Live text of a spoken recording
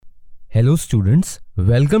Hello students,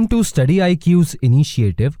 welcome to Study IQ's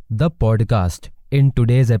initiative, the podcast. In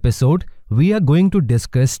today's episode, we are going to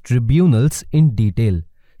discuss tribunals in detail.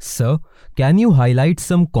 Sir, can you highlight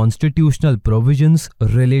some constitutional provisions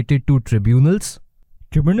related to tribunals?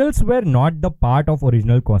 Tribunals were not the part of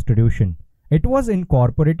original constitution. It was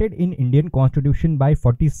incorporated in Indian Constitution by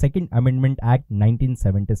 42nd Amendment Act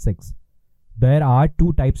 1976. There are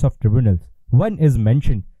two types of tribunals. One is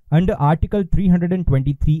mentioned under Article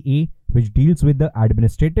 323A, which deals with the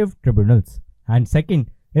administrative tribunals, and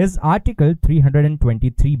second is Article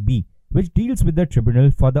 323B, which deals with the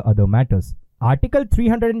tribunal for the other matters. Article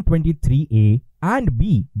 323A and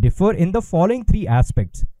B differ in the following three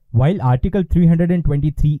aspects. While Article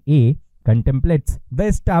 323A contemplates the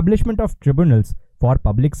establishment of tribunals for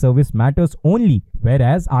public service matters only,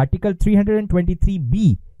 whereas Article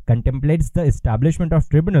 323B contemplates the establishment of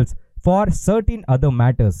tribunals for certain other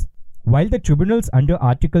matters. While the tribunals under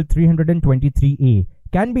Article 323A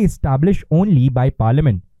can be established only by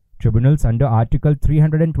Parliament, tribunals under Article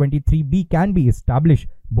 323B can be established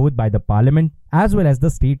both by the Parliament as well as the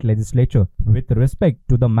state legislature with respect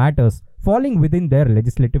to the matters falling within their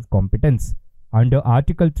legislative competence. Under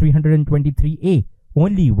Article 323A,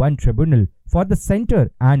 only one tribunal for the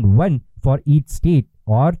centre and one for each state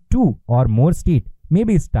or two or more states may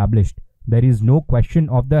be established. There is no question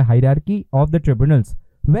of the hierarchy of the tribunals,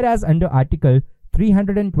 whereas under Article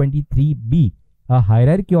 323B, a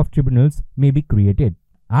hierarchy of tribunals may be created.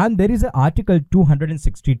 And there is Article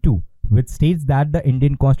 262, which states that the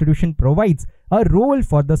Indian Constitution provides a role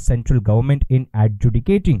for the central government in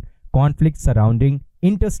adjudicating conflicts surrounding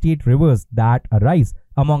interstate rivers that arise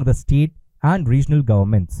among the state and regional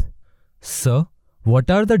governments. Sir,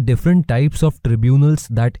 what are the different types of tribunals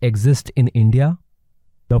that exist in India?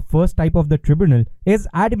 The first type of the tribunal is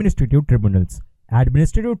administrative tribunals.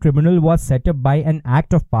 Administrative tribunal was set up by an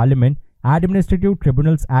Act of Parliament, Administrative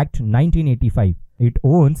Tribunals Act 1985. It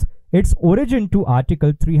owes its origin to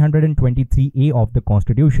Article 323A of the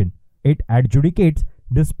Constitution. It adjudicates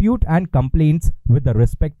dispute and complaints with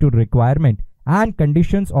respect to requirement and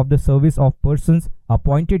conditions of the service of persons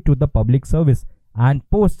appointed to the public service and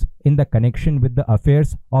posts in the connection with the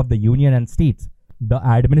affairs of the Union and states. The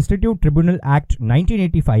Administrative Tribunal Act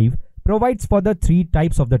 1985 provides for the three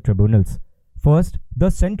types of the tribunals. First,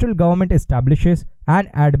 the central government establishes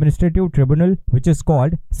an administrative tribunal which is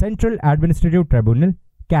called Central Administrative Tribunal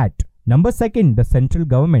 (CAT). Number second, the central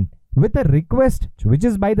government with a request which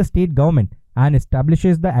is by the state government and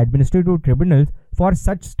establishes the administrative tribunals for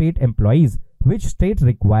such state employees which state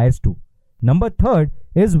requires to. Number third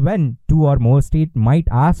is when two or more states might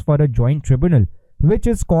ask for a joint tribunal, which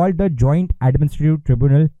is called the Joint Administrative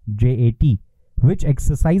Tribunal (JAT), which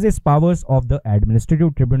exercises powers of the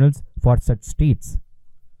administrative tribunals for such states.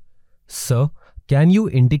 Sir, can you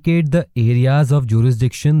indicate the areas of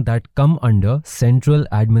jurisdiction that come under Central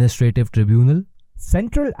Administrative Tribunal?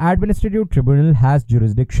 Central Administrative Tribunal has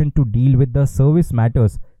jurisdiction to deal with the service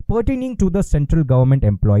matters pertaining to the central government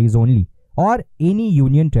employees only, or any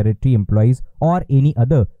union territory employees or any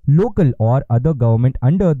other local or other government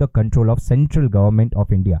under the control of central government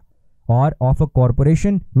of India or of a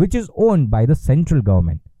corporation which is owned by the central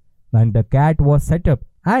government. And the CAT was set up,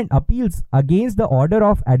 and appeals against the order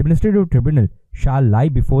of administrative tribunal shall lie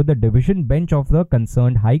before the division bench of the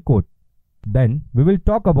concerned High Court. Then we will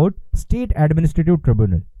talk about State Administrative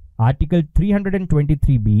Tribunal. Article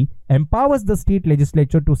 323B empowers the state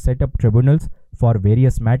legislature to set up tribunals for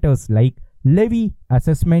various matters like levy,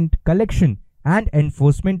 assessment, collection, and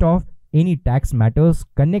enforcement of any tax matters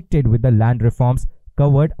connected with the land reforms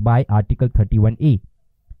covered by Article 31A.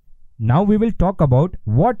 Now we will talk about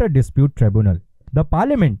Water Dispute Tribunal. The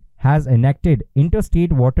Parliament has enacted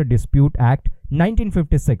Interstate Water Dispute Act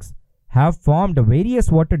 1956, have formed various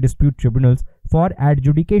water dispute tribunals for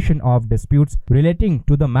adjudication of disputes relating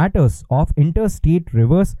to the matters of interstate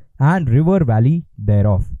rivers and river valley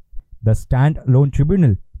thereof. The stand-alone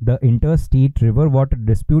tribunal, the Interstate River Water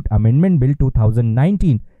Dispute Amendment Bill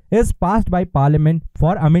 2019, is passed by Parliament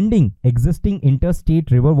for amending existing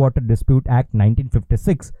Interstate River Water Dispute Act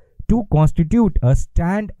 1956 to constitute a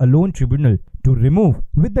stand-alone tribunal to remove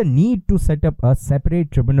with the need to set up a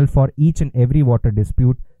separate tribunal for each and every water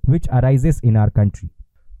dispute which arises in our country.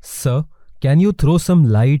 Sir, can you throw some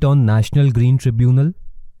light on National Green Tribunal?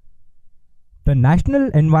 The National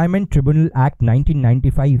Environment Tribunal Act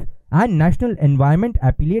 1995 and National Environment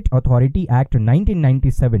Appellate Authority Act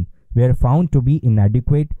 1997 were found to be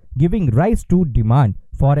inadequate, giving rise to demand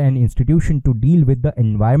for an institution to deal with the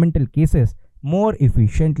environmental cases more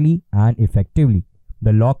efficiently and effectively.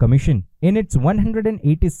 The Law Commission in its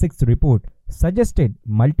 186th report, suggested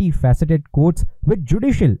multifaceted courts with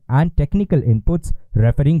judicial and technical inputs,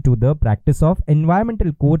 referring to the practice of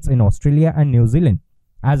environmental courts in Australia and New Zealand.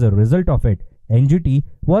 As a result of it, NGT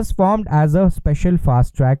was formed as a special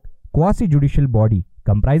fast-track quasi-judicial body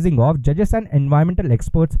comprising of judges and environmental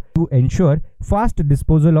experts to ensure fast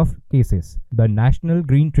disposal of cases. The National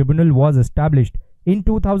Green Tribunal was established in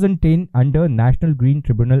 2010 under National Green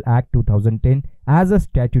Tribunal Act 2010 as a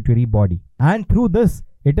statutory body, and through this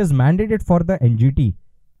it is mandated for the NGT,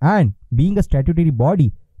 and being a statutory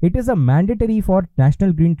body, it is a mandatory for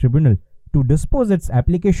National Green Tribunal to dispose its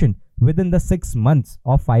application within the 6 months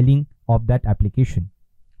of filing of that application.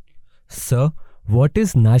 Sir, what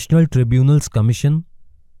is National Tribunals Commission?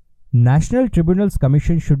 National Tribunals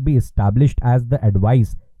Commission should be established as the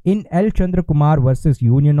advice in L. Chandrakumar versus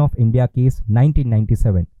Union of India case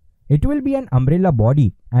 1997. It will be an umbrella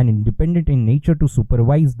body and independent in nature to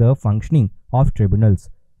supervise the functioning of tribunals.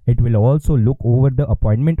 It will also look over the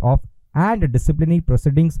appointment of and disciplinary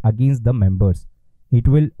proceedings against the members. It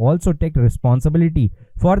will also take responsibility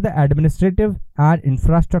for the administrative and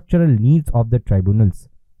infrastructural needs of the tribunals.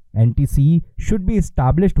 NTCE should be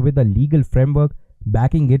established with a legal framework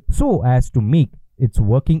backing it so as to make its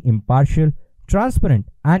working impartial, transparent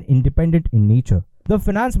and independent in nature. The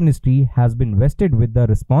Finance Ministry has been vested with the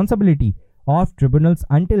responsibility of tribunals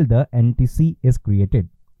until the NTCE is created.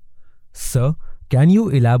 Sir, can you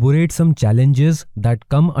elaborate some challenges that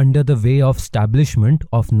come under the way of establishment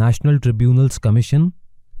of National Tribunals Commission?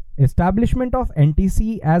 Establishment of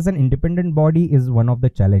NTCE as an independent body is one of the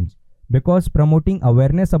challenge, because promoting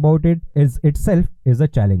awareness about it itself is a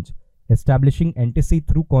challenge. Establishing NTCE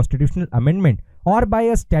through constitutional amendment or by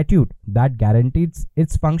a statute that guarantees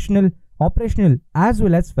its functional, operational as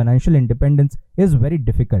well as financial independence is very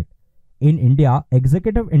difficult. In India,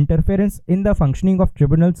 executive interference in the functioning of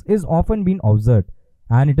tribunals is often been observed,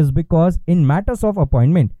 and it is because in matters of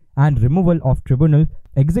appointment and removal of tribunal,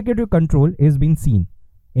 executive control is being seen.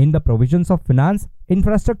 In the provisions of finance,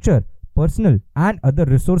 infrastructure, personnel and other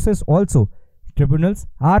resources also, tribunals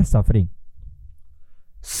are suffering.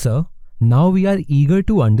 Sir, now we are eager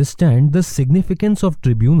to understand the significance of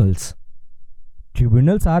tribunals.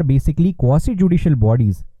 Tribunals are basically quasi-judicial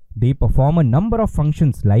bodies. They perform a number of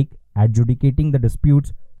functions like adjudicating the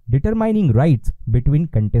disputes, determining rights between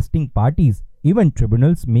contesting parties. Even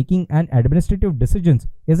tribunals making an administrative decisions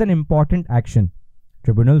is an important action.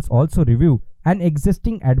 Tribunals also review an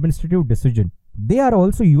existing administrative decision. They are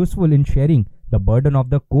also useful in sharing the burden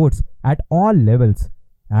of the courts at all levels,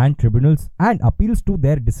 and tribunals and appeals to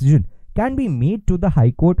their decision can be made to the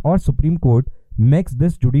High Court or Supreme Court, makes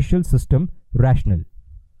this judicial system rational.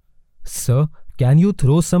 Sir, can you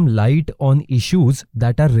throw some light on issues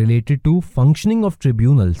that are related to functioning of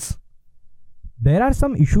tribunals? There are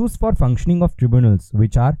some issues for functioning of tribunals,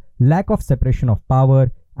 which are lack of separation of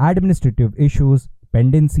power, administrative issues,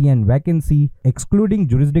 pendency and vacancy, excluding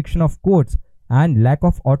jurisdiction of courts, and lack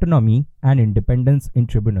of autonomy and independence in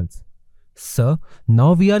tribunals. Sir,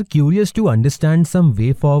 now we are curious to understand some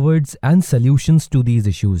way forwards and solutions to these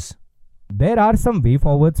issues. There are some way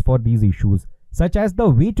forwards for these issues, such as the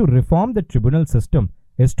way to reform the tribunal system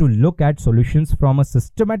is to look at solutions from a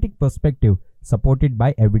systematic perspective supported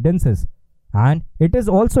by evidences. And it is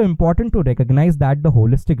also important to recognize that the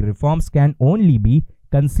holistic reforms can only be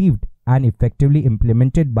conceived and effectively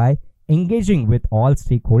implemented by engaging with all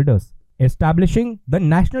stakeholders. Establishing the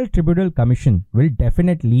National Tribunal Commission will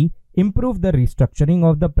definitely improve the restructuring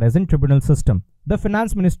of the present tribunal system. The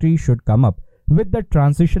Finance Ministry should come up with the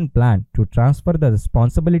transition plan to transfer the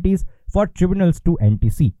responsibilities for tribunals to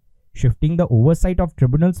NTCE. Shifting the oversight of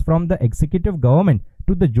tribunals from the executive government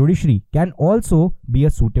to the judiciary can also be a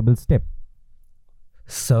suitable step.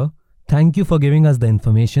 Sir, thank you for giving us the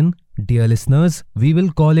information. Dear listeners, we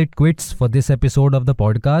will call it quits for this episode of the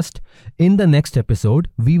podcast. In the next episode,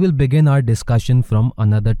 we will begin our discussion from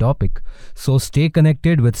another topic. So stay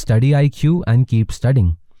connected with Study IQ and keep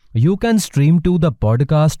studying. You can stream to the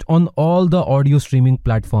podcast on all the audio streaming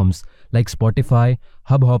platforms like Spotify,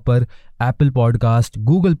 Hubhopper, Apple Podcast,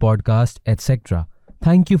 Google Podcast, etc.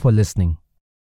 Thank you for listening.